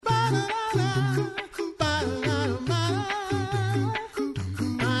You're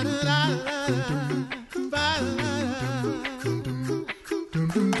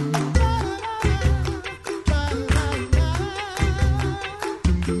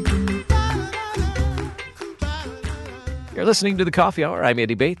listening to The Coffee Hour. I'm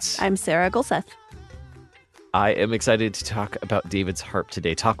Andy Bates. I'm Sarah Gulseth. I am excited to talk about David's Harp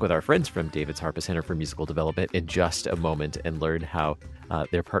today, talk with our friends from David's Harp, a Center for Musical Development, in just a moment, and learn how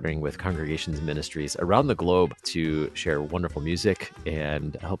they're partnering with congregations and ministries around the globe to share wonderful music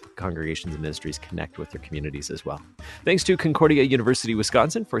and help congregations and ministries connect with their communities as well. Thanks to Concordia University,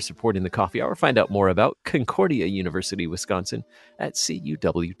 Wisconsin for supporting the Coffee Hour. Find out more about Concordia University, Wisconsin at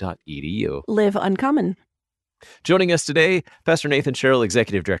cuw.edu. Live uncommon. Joining us today, Pastor Nathan Sherrill,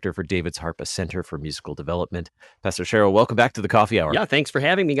 Executive Director for David's Harp, a Center for Musical Development. Pastor Sherrill, welcome back to the Coffee Hour. Yeah, thanks for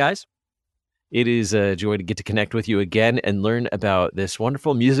having me, guys. It is a joy to get to connect with you again and learn about this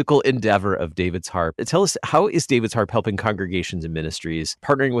wonderful musical endeavor of David's Harp. Tell us, how is David's Harp helping congregations and ministries,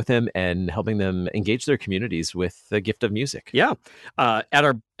 partnering with them and helping them engage their communities with the gift of music? Yeah, at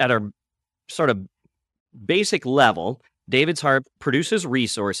our sort of basic level, David's Harp produces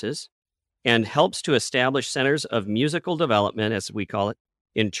resources and helps to establish centers of musical development, as we call it,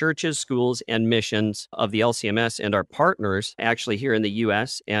 in churches, schools, and missions of the LCMS and our partners actually here in the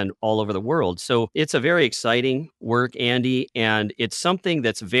U.S. and all over the world. So it's a very exciting work, Andy, and it's something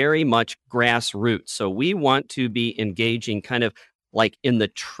that's very much grassroots. So we want to be engaging kind of like in the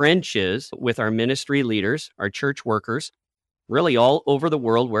trenches with our ministry leaders, our church workers, really all over the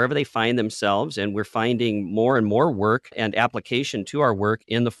world, wherever they find themselves. And we're finding more and more work and application to our work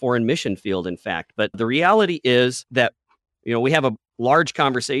in the foreign mission field, in fact. But the reality is that, we have a large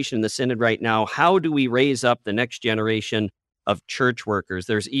conversation in the Synod right now. How do we raise up the next generation of church workers?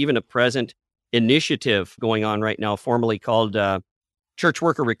 There's even a present initiative going on right now, formerly called Church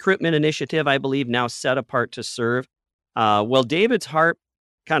Worker Recruitment Initiative, I believe, now set apart to serve. Well, David's Harp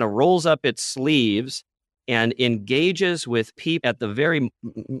kind of rolls up its sleeves and engages with people at the very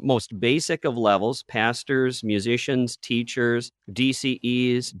most basic of levels, pastors, musicians, teachers,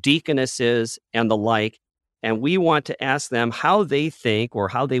 DCEs, deaconesses, and the like. And we want to ask them how they think or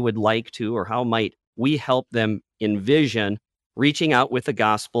how they would like to, or how might we help them envision reaching out with the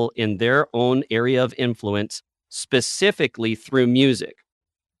gospel in their own area of influence, specifically through music.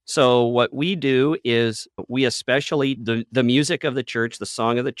 So what we do is we especially the music of the church, the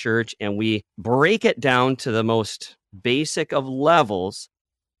song of the church, and we break it down to the most basic of levels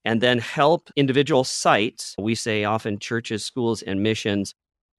and then help individual sites, we say often churches, schools, and missions,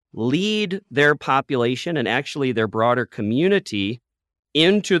 lead their population and actually their broader community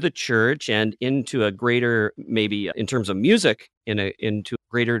into the church and into a greater, maybe in terms of music, into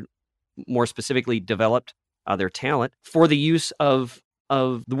greater, more specifically developed their talent for the use of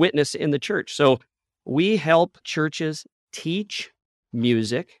the witness in the church. So we help churches teach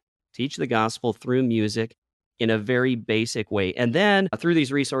music, teach the gospel through music in a very basic way. And then through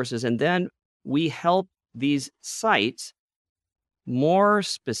these resources, and then we help these sites more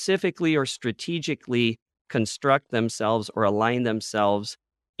specifically or strategically construct themselves or align themselves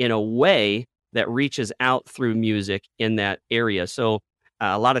in a way that reaches out through music in that area. So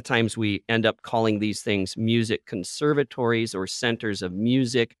a lot of times we end up calling these things music conservatories or centers of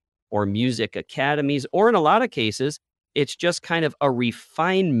music or music academies, or in a lot of cases, it's just kind of a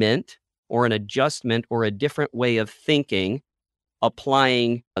refinement or an adjustment or a different way of thinking,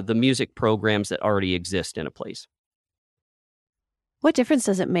 applying the music programs that already exist in a place. What difference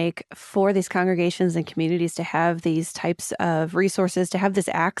does it make for these congregations and communities to have these types of resources, to have this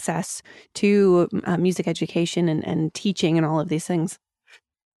access to music education and teaching and all of these things?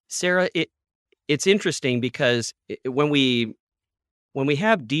 Sarah, it's interesting because when we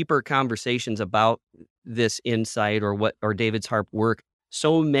have deeper conversations about this insight or David's Harp work,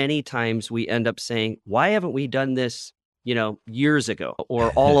 so many times we end up saying, why haven't we done this, years ago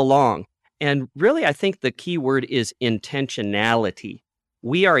or all along? And really, I think the key word is intentionality.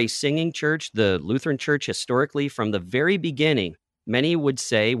 We are a singing church, the Lutheran Church historically from the very beginning. Many would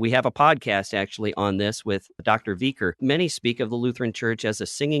say, we have a podcast actually on this with Dr. Viker. Many speak of the Lutheran Church as a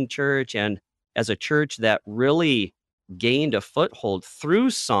singing church and as a church that really gained a foothold through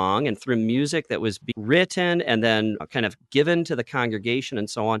song and through music that was written and then kind of given to the congregation and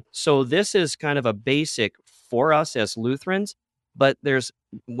so on. So this is kind of a basic for us as Lutherans. But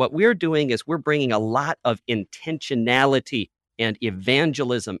what we're doing is we're bringing a lot of intentionality and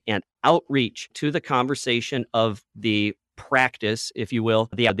evangelism and outreach to the conversation of the practice, if you will,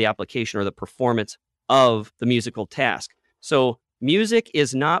 the application or the performance of the musical task. So music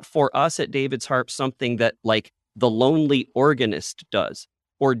is not for us at David's Harp something that like the lonely organist does,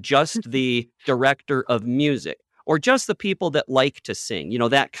 or just the director of music, or just the people that like to sing,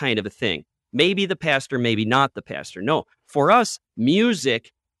 that kind of a thing. Maybe the pastor, maybe not the pastor. No, for us,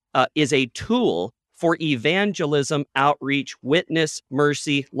 music is a tool for evangelism, outreach, witness,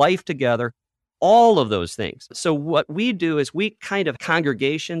 mercy, life together, all of those things. So what we do is we kind of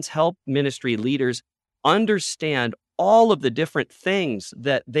congregations help ministry leaders understand all of the different things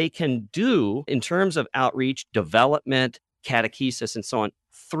that they can do in terms of outreach, development, catechesis, and so on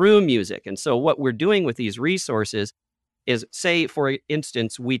through music. And so what we're doing with these resources is, say, for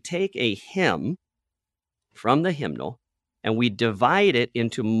instance, we take a hymn from the hymnal and we divide it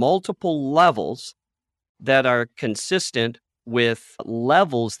into multiple levels that are consistent with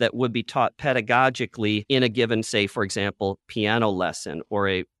levels that would be taught pedagogically in a given, say, for example, piano lesson or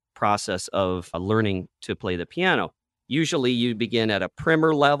a process of learning to play the piano. Usually you begin at a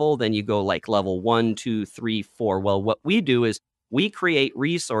primer level, then you go like level 1, 2, 3, 4. Well, what we do is we create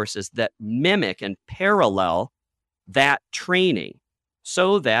resources that mimic and parallel that training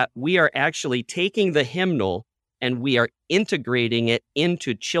so that we are actually taking the hymnal and we are integrating it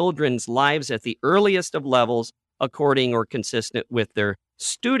into children's lives at the earliest of levels, according or consistent with their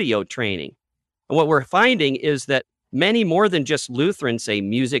studio training. And what we're finding is that many more than just Lutheran, say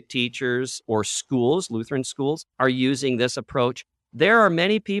music teachers or schools, Lutheran schools, are using this approach. There are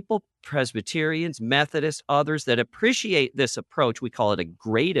many people, Presbyterians, Methodists, others, that appreciate this approach. We call it a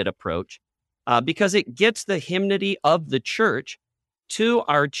graded approach because it gets the hymnody of the church to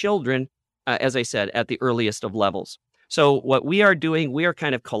our children, as I said, at the earliest of levels. So what we are doing, we are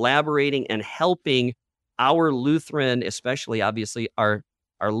kind of collaborating and helping our Lutheran, especially obviously our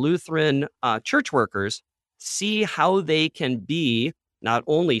Lutheran church workers, see how they can be not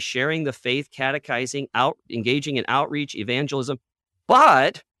only sharing the faith, catechizing, engaging in outreach, evangelism,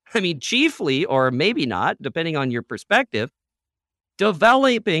 but, chiefly, or maybe not, depending on your perspective,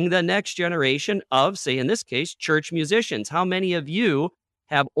 developing the next generation of, say, in this case, church musicians. How many of you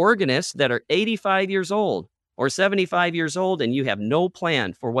have organists that are 85 years old or 75 years old and you have no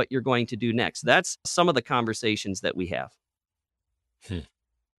plan for what you're going to do next? That's some of the conversations that we have.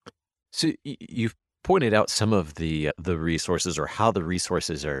 So you've pointed out some of the resources, or how the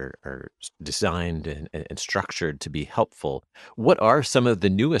resources are designed and structured to be helpful. What are some of the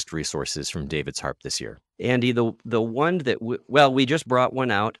newest resources from David's Harp this year? Andy, the one that, we just brought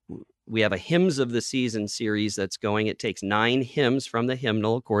one out. We have a Hymns of the Season series that's going. It takes 9 hymns from the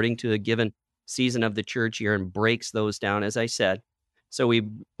hymnal according to a given season of the church year and breaks those down, as I said. So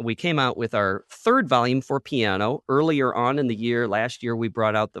we came out with our 3rd volume for piano. Earlier on in the year, last year, we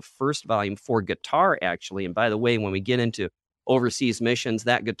brought out the 1st volume for guitar, actually. And by the way, when we get into overseas missions,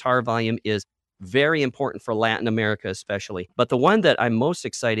 that guitar volume is very important for Latin America especially. But the one that I'm most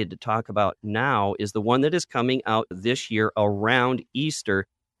excited to talk about now is the one that is coming out this year around Easter,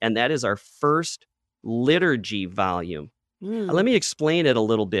 and that is our 1st liturgy volume. Let me explain it a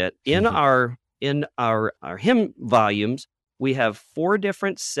little bit. In our hymn volumes, we have 4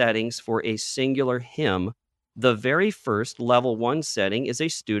 different settings for a singular hymn. The very first, level 1 setting, is a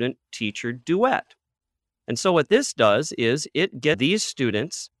student-teacher duet. And so what this does is it gives these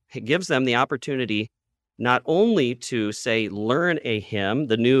students, it gives them the opportunity not only to, say, learn a hymn.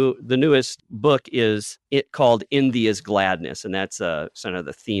 The newest book is called In Thee Is Gladness, and that's sort of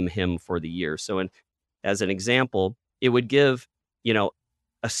the theme hymn for the year. So as an example, it would give,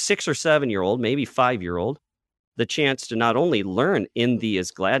 a 6 or 7-year-old, maybe 5-year-old, the chance to not only learn In Thee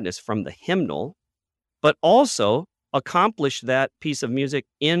Is Gladness from the hymnal, but also accomplish that piece of music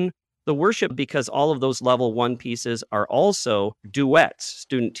in the worship, because all of those level 1 pieces are also duets,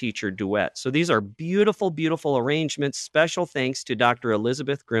 student-teacher duets. So these are beautiful, beautiful arrangements. Special thanks to Dr.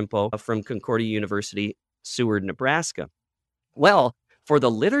 Elizabeth Grimpo from Concordia University, Seward, Nebraska. Well, for the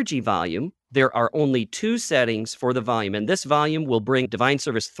liturgy volume, there are only 2 settings for the volume, and this volume will bring Divine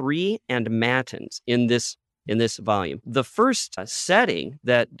Service 3 and Matins in this volume. The first setting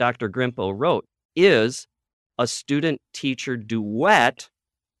that Dr. Grimpo wrote is a student-teacher duet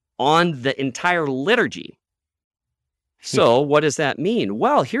on the entire liturgy. So what does that mean?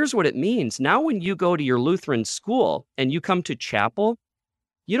 Well, here's what it means. Now when you go to your Lutheran school and you come to chapel,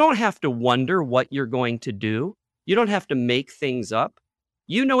 you don't have to wonder what you're going to do. You don't have to make things up.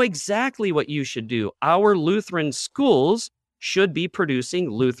 You know exactly what you should do. Our Lutheran schools should be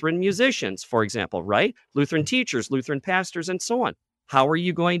producing Lutheran musicians, for example, right? Lutheran teachers, Lutheran pastors, and so on. How are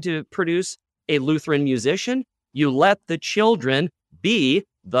you going to produce a Lutheran musician? You let the children be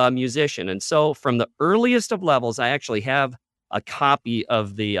the musician. And so from the earliest of levels, I actually have a copy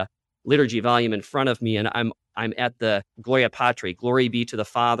of the liturgy volume in front of me, and I'm at the Gloria Patri, glory be to the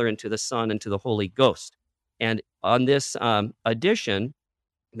Father and to the Son and to the Holy Ghost. And on this edition,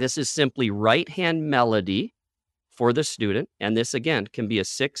 This is simply right-hand melody for the student. And this, again, can be a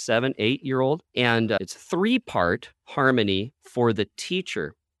 6, 7, 8-year-old. And it's 3-part harmony for the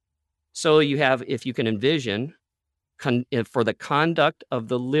teacher. So you have, if you can envision, for the conduct of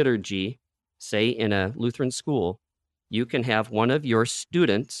the liturgy, say in a Lutheran school, you can have one of your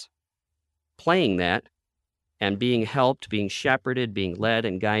students playing that and being helped, being shepherded, being led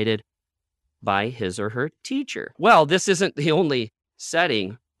and guided by his or her teacher. Well, this isn't the only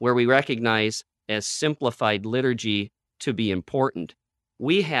setting where we recognize as simplified liturgy to be important.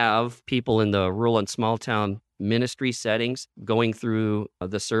 We have people in the rural and small town ministry settings going through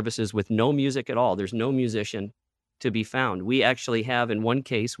the services with no music at all. There's no musician to be found. We actually have, in one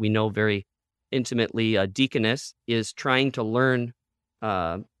case, we know very intimately, a deaconess is trying to learn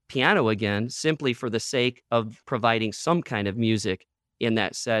piano again simply for the sake of providing some kind of music in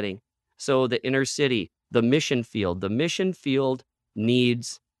that setting. So the inner city, the mission field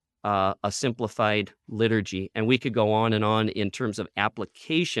needs a simplified liturgy. And we could go on and on in terms of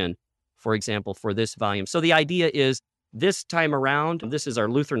application, for example, for this volume. So the idea is this time around, this is our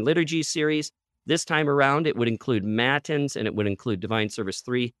Lutheran Liturgy series. This time around, it would include Matins and it would include Divine Service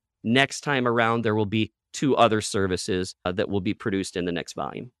 3. Next time around, there will be 2 other services that will be produced in the next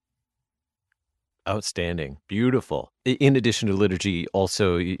volume. Outstanding. Beautiful. In addition to liturgy,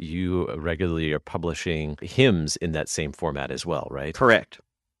 also you regularly are publishing hymns in that same format as well, right? Correct.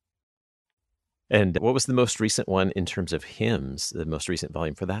 And what was the most recent one in terms of hymns, the most recent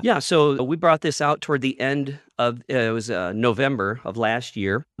volume for that? Yeah, so we brought this out toward the end of, it was November of last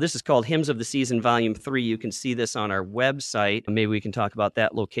year. This is called Hymns of the Season, Volume 3. You can see this on our website. Maybe we can talk about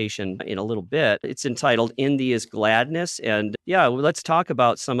that location in a little bit. It's entitled In Thee is Gladness. And yeah, let's talk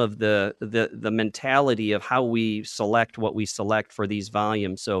about some of the mentality of how we select what we select for these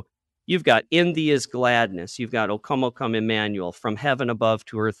volumes. So you've got In Thee is Gladness. You've got O come, Emmanuel. From heaven above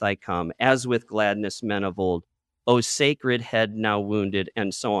to earth I come. As with gladness men of old. O sacred head now wounded,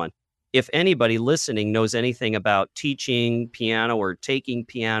 and so on. If anybody listening knows anything about teaching piano or taking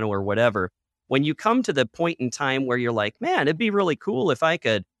piano or whatever, when you come to the point in time where you're like, man, it'd be really cool if I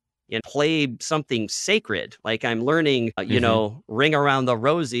could play something sacred, like I'm learning, Ring Around the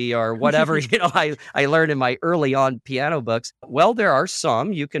Rosie or whatever, I learned in my early on piano books. Well, there are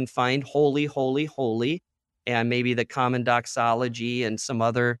some you can find Holy, Holy, Holy, and maybe the Common Doxology and some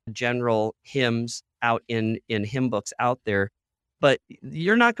other general hymns out in hymn books out there. But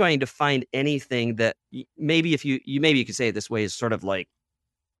you're not going to find anything that maybe if you could say it this way, is sort of like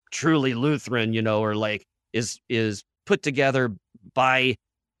truly Lutheran, or like is put together by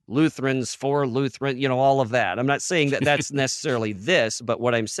Lutherans for Lutheran, all of that. I'm not saying that that's necessarily this, but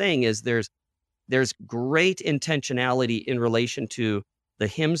what I'm saying is there's great intentionality in relation to the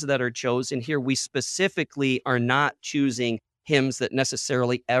hymns that are chosen here. We specifically are not choosing hymns that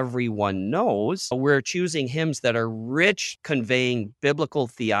necessarily everyone knows. We're choosing hymns that are rich, conveying biblical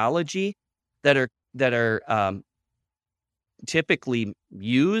theology, that are typically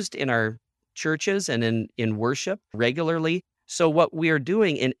used in our churches and in worship regularly. So what we are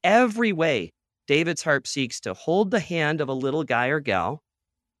doing in every way, David's Harp seeks to hold the hand of a little guy or gal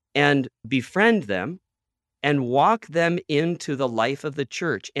and befriend them and walk them into the life of the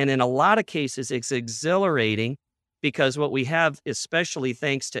church. And in a lot of cases, it's exhilarating, because what we have, especially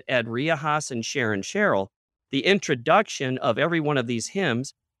thanks to Ed Riojas and Sherrill, the introduction of every one of these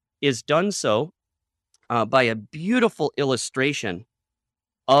hymns is done so by a beautiful illustration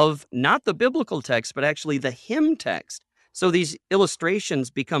of not the biblical text, but actually the hymn text. So these illustrations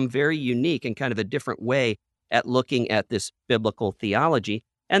become very unique and kind of a different way at looking at this biblical theology.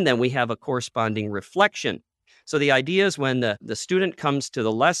 And then we have a corresponding reflection. So the idea is when the student comes to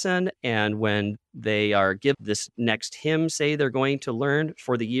the lesson and when they are given this next hymn, say they're going to learn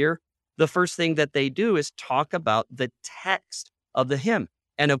for the year, the first thing that they do is talk about the text of the hymn.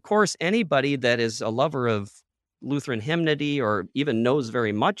 And of course, anybody that is a lover of Lutheran hymnody or even knows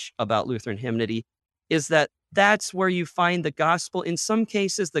very much about Lutheran hymnody is that that's where you find the gospel. In some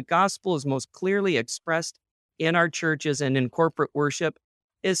cases, the gospel is most clearly expressed in our churches and in corporate worship,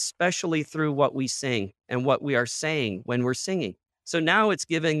 especially through what we sing and what we are saying when we're singing. So now it's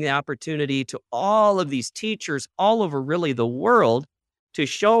giving the opportunity to all of these teachers all over really the world to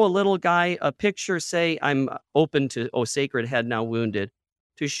show a little guy a picture, say, I'm open to, O sacred head now wounded,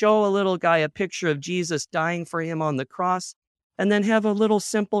 to show a little guy a picture of Jesus dying for him on the cross, and then have a little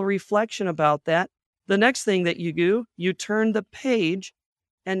simple reflection about that. The next thing that you do, you turn the page,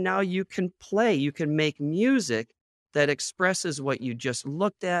 and now you can play, you can make music that expresses what you just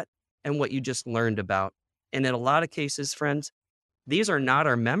looked at and what you just learned about. And in a lot of cases, friends, these are not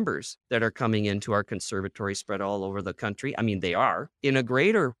our members that are coming into our conservatory spread all over the country. I mean, they are in a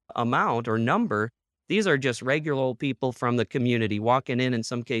greater amount or number. These are just regular old people from the community walking in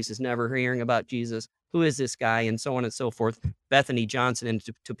some cases, never hearing about Jesus. Who is this guy? And so on and so forth. Bethany Johnson in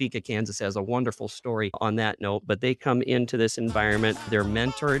Topeka, Kansas has a wonderful story on that note, but they come into this environment. They're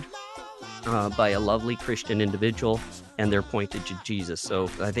mentored by a lovely Christian individual, and they're pointed to Jesus. So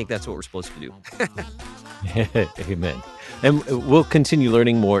I think that's what we're supposed to do. Amen. And we'll continue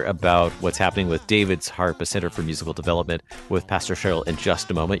learning more about what's happening with David's Harp, a Center for Musical Development, with Pastor Sherrill in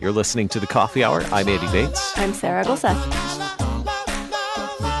just a moment. You're listening to The Coffee Hour. I'm Andy Bates. I'm Sarah Gulseth.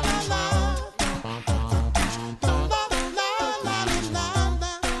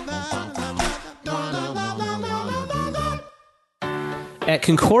 At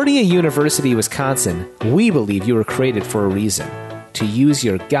Concordia University, Wisconsin, we believe you were created for a reason: to use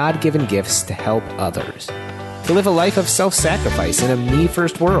your God-given gifts to help others, to live a life of self-sacrifice in a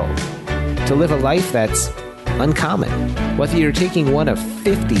me-first world, to live a life that's uncommon. Whether you're taking one of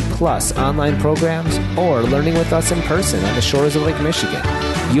 50-plus online programs or learning with us in person on the shores of Lake Michigan,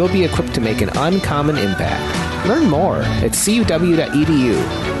 you'll be equipped to make an uncommon impact. Learn more at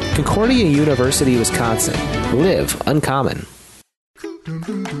cuw.edu. Concordia University, Wisconsin. Live uncommon.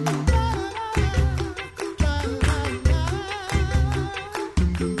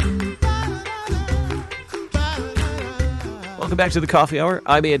 Welcome back to The Coffee Hour.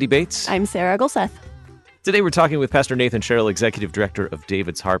 I'm Andy Bates. I'm Sarah Gulseth. Today we're talking with Pastor Nathan Sherrill, Executive Director of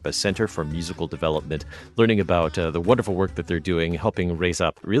David's Harp, a Center for Musical Development, learning about the wonderful work that they're doing, helping raise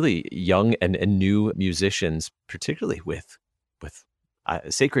up really young and new musicians, particularly with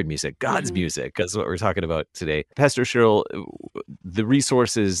sacred music, God's music, is what we're talking about today. Pastor Sherrill, the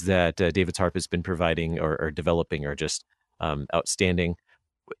resources that David's Harp has been providing or developing are just outstanding.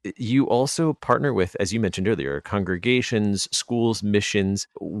 You also partner with, as you mentioned earlier, congregations, schools, missions.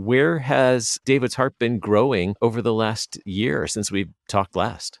 Where has David's Harp been growing over the last year since we talked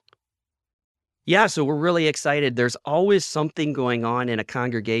last? Yeah, so we're really excited. There's always something going on in a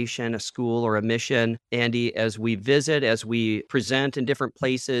congregation, a school, or a mission, Andy, as we visit, as we present in different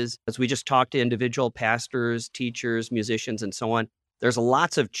places, as we just talk to individual pastors, teachers, musicians, and so on. There's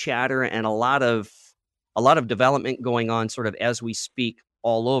lots of chatter and a lot of development going on sort of as we speak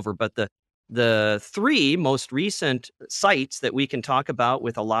all over. But the three most recent sites that we can talk about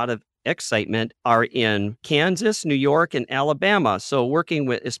with a lot of excitement are in Kansas, New York, and Alabama. So working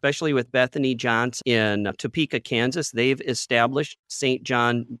with, especially with Bethany Johnson in Topeka, Kansas, they've established St.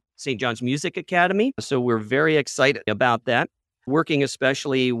 John's Music Academy. So we're very excited about that. Working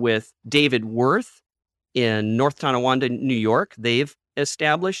especially with David Worth in North Tonawanda, New York. They've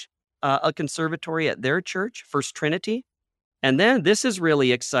established a conservatory at their church, First Trinity. And then this is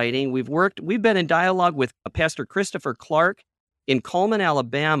really exciting. We've been in dialogue with Pastor Christopher Clark in Cullman,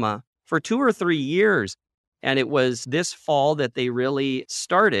 Alabama for 2 or 3 years. And it was this fall that they really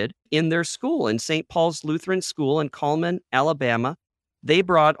started in their school, in St. Paul's Lutheran School in Cullman, Alabama. They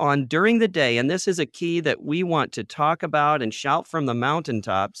brought on during the day, and this is a key that we want to talk about and shout from the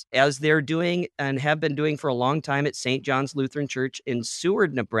mountaintops, as they're doing and have been doing for a long time at St. John's Lutheran Church in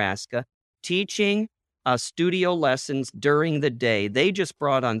Seward, Nebraska, teaching studio lessons during the day. They just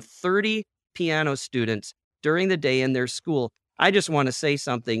brought on 30 piano students during the day in their school. I just want to say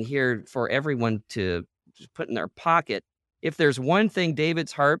something here for everyone to put in their pocket. If there's one thing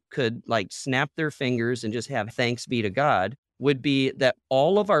David's Harp could snap their fingers and just have thanks be to God, would be that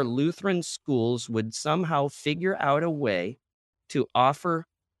all of our Lutheran schools would somehow figure out a way to offer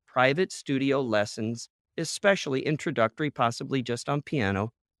private studio lessons, especially introductory, possibly just on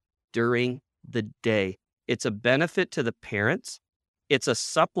piano, during the day. It's a benefit to the parents. It's a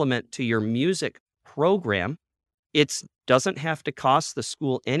supplement to your music program. It doesn't have to cost the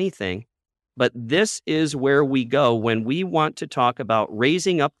school anything, but this is where we go when we want to talk about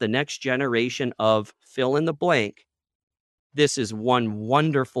raising up the next generation of fill in the blank. This is one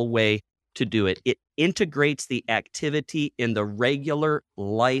wonderful way to do it. It integrates the activity in the regular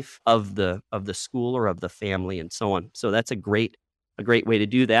life of the school or of the family and so on. So that's a great way to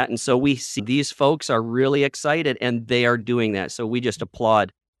do that. And so we see these folks are really excited and they are doing that. So we just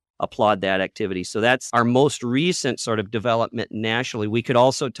applaud that activity. So that's our most recent sort of development nationally. We could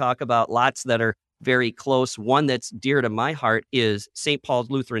also talk about lots that are very close. One that's dear to my heart is St. Paul's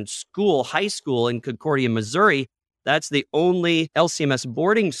Lutheran School, High School in Concordia, Missouri. That's the only LCMS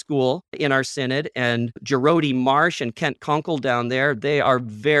boarding school in our synod. And Jerody Marsh and Kent Kunkel down there, they are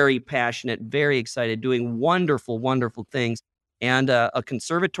very passionate, very excited, doing wonderful, wonderful things. And a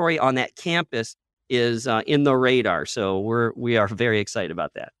conservatory on that campus is in the radar. So we are very excited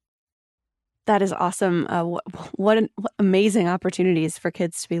about that. That is awesome. What amazing opportunities for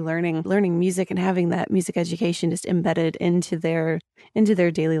kids to be learning music and having that music education just embedded into their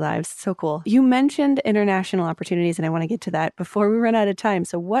daily lives. So cool. You mentioned international opportunities, and I want to get to that before we run out of time.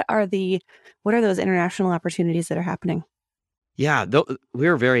 So what are those international opportunities that are happening? Yeah,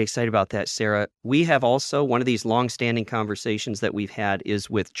 we're very excited about that, Sarah. We have also, one of these longstanding conversations that we've had is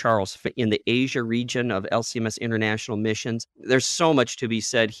with Charles in the Asia region of LCMS International Missions. There's so much to be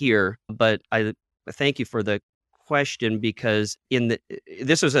said here, but I thank you for the question, because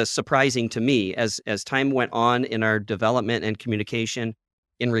this was surprising to me as time went on in our development and communication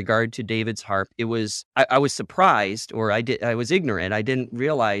in regard to David's harp. I was surprised, or I was ignorant. I didn't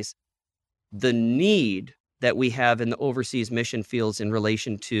realize the need that we have in the overseas mission fields in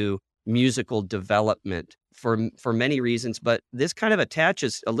relation to musical development for many reasons. But this kind of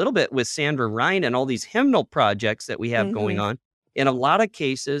attaches a little bit with Sandra Ryan and all these hymnal projects that we have going on. In a lot of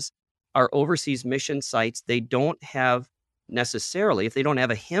cases, our overseas mission sites, they don't have necessarily, if they don't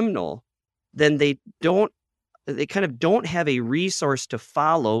have a hymnal, then they kind of don't have a resource to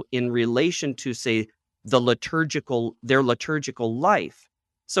follow in relation to, say, their liturgical life.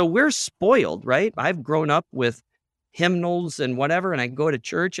 So we're spoiled, right? I've grown up with hymnals and whatever, and I go to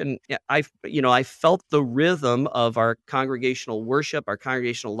church, and I felt the rhythm of our congregational worship, our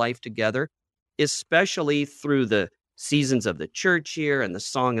congregational life together, especially through the seasons of the church year and the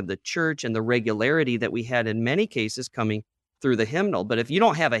song of the church and the regularity that we had in many cases coming through the hymnal. But if you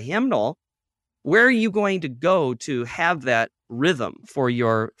don't have a hymnal, where are you going to go to have that rhythm for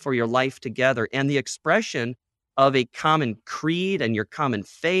your life together and the expression of a common creed and your common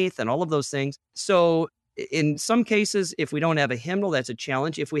faith and all of those things? So in some cases, if we don't have a hymnal, that's a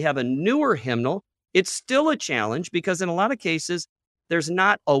challenge. If we have a newer hymnal, it's still a challenge, because in a lot of cases, there's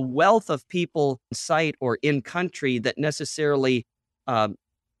not a wealth of people in site or in country that necessarily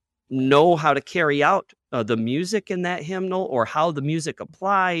know how to carry out the music in that hymnal, or how the music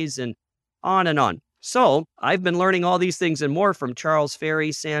applies, and on and on. So I've been learning all these things and more from Charles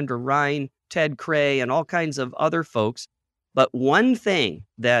Ferry, Sandra Ryan, Ted Cray, and all kinds of other folks. But one thing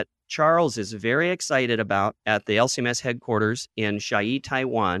that Charles is very excited about at the LCMS headquarters in Chiayi,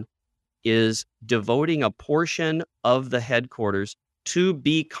 Taiwan, is devoting a portion of the headquarters to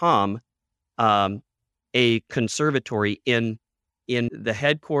become a conservatory in the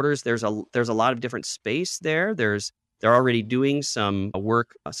headquarters. There's a lot of different space there. They're already doing some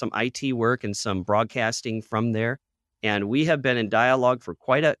work, some IT work, and some broadcasting from there. And we have been in dialogue for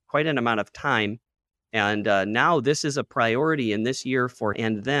quite an amount of time. And now this is a priority in this year for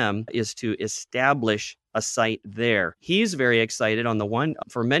them, is to establish a site there. He's very excited on the one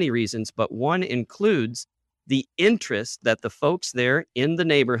for many reasons, but one includes the interest that the folks there in the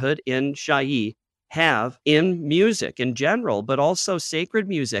neighborhood in Chiayi have in music in general, but also sacred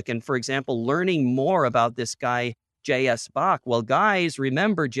music. And for example, learning more about this guy, J.S. Bach. Well, guys,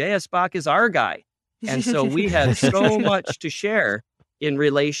 remember, J.S. Bach is our guy. And so we have so much to share in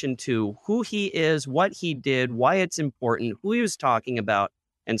relation to who he is, what he did, why it's important, who he was talking about,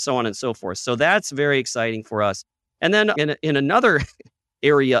 and so on and so forth. So that's very exciting for us. And then in another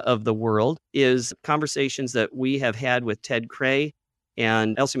area of the world is conversations that we have had with Ted Cray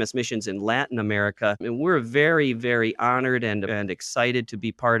and LCMS Missions in Latin America. And we're very, very honored and excited to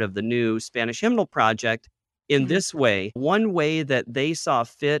be part of the new Spanish Hymnal Project in this way. One way that they saw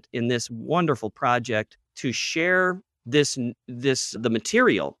fit in this wonderful project to share the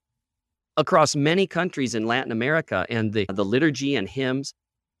material across many countries in Latin America and the liturgy and hymns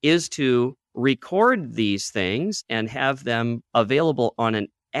is to record these things and have them available on an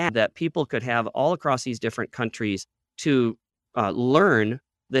app that people could have all across these different countries to learn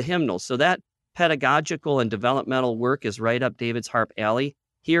the hymnals. So that pedagogical and developmental work is right up David's Harp alley.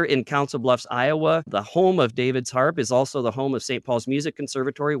 Here in Council Bluffs, Iowa, the home of David's Harp is also the home of St. Paul's Music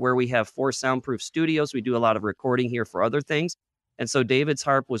Conservatory, where we have 4 soundproof studios. We do a lot of recording here for other things. And so David's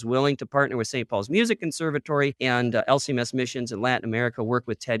Harp was willing to partner with St. Paul's Music Conservatory and LCMS Missions in Latin America, work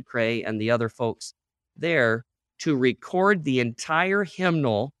with Ted Cray and the other folks there to record the entire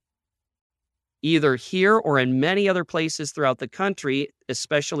hymnal, either here or in many other places throughout the country,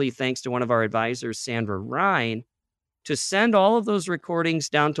 especially thanks to one of our advisors, Sandra Ryan, to send all of those recordings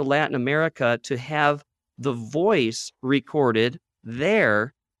down to Latin America to have the voice recorded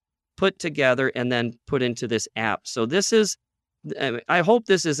there, put together, and then put into this app. So I hope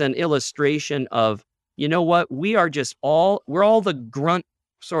this is an illustration of, you know what, we're all the grunt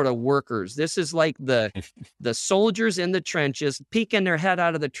sort of workers. This is like the soldiers in the trenches peeking their head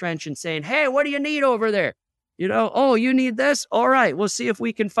out of the trench and saying, hey, what do you need over there? Oh, you need this? All right, we'll see if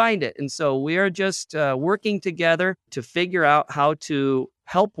we can find it. And so we are just working together to figure out how to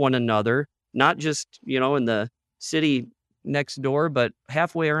help one another not just, in the city next door, but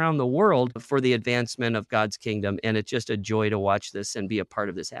halfway around the world for the advancement of God's kingdom. And it's just a joy to watch this and be a part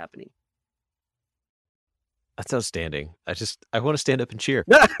of this happening. That's outstanding. I want to stand up and cheer.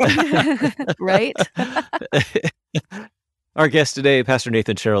 Right? Our guest today, Pastor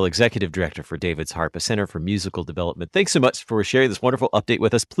Nathan Sherrill, Executive Director for David's Harp, a Center for Musical Development. Thanks so much for sharing this wonderful update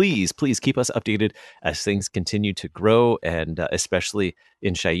with us. Please keep us updated as things continue to grow, and especially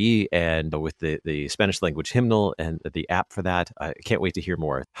in Chai and with the Spanish language hymnal and the app for that. I can't wait to hear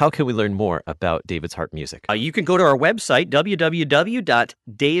more. How can we learn more about David's Harp music? You can go to our website,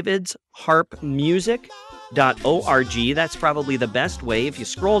 www.davidsharpmusic.org. That's probably the best way. If you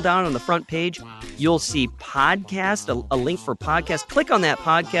scroll down on the front page, you'll see podcast, a link for podcast. Click on that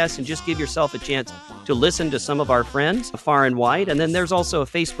podcast and just give yourself a chance to listen to some of our friends far and wide. And then there's also a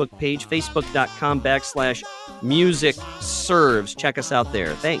Facebook page, facebook.com/music serves. Check us out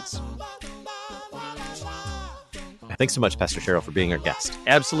there. Thanks. Thanks so much, Pastor Sherrill, for being our guest.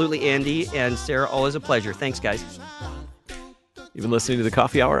 Absolutely, Andy and Sarah. Always a pleasure. Thanks, guys. You've been listening to The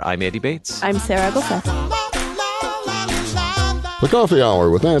Coffee Hour. I'm Andy Bates. I'm Sarah Egleseth. The Coffee Hour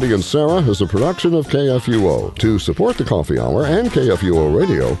with Andy and Sarah is a production of KFUO. To support The Coffee Hour and KFUO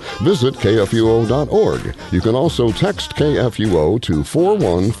Radio, visit KFUO.org. You can also text KFUO to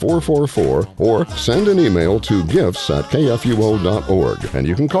 41444 or send an email to gifts@KFUO.org. And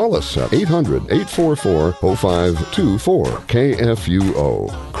you can call us at 800-844-0524.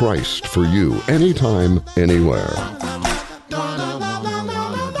 KFUO. Christ for you, anytime, anywhere.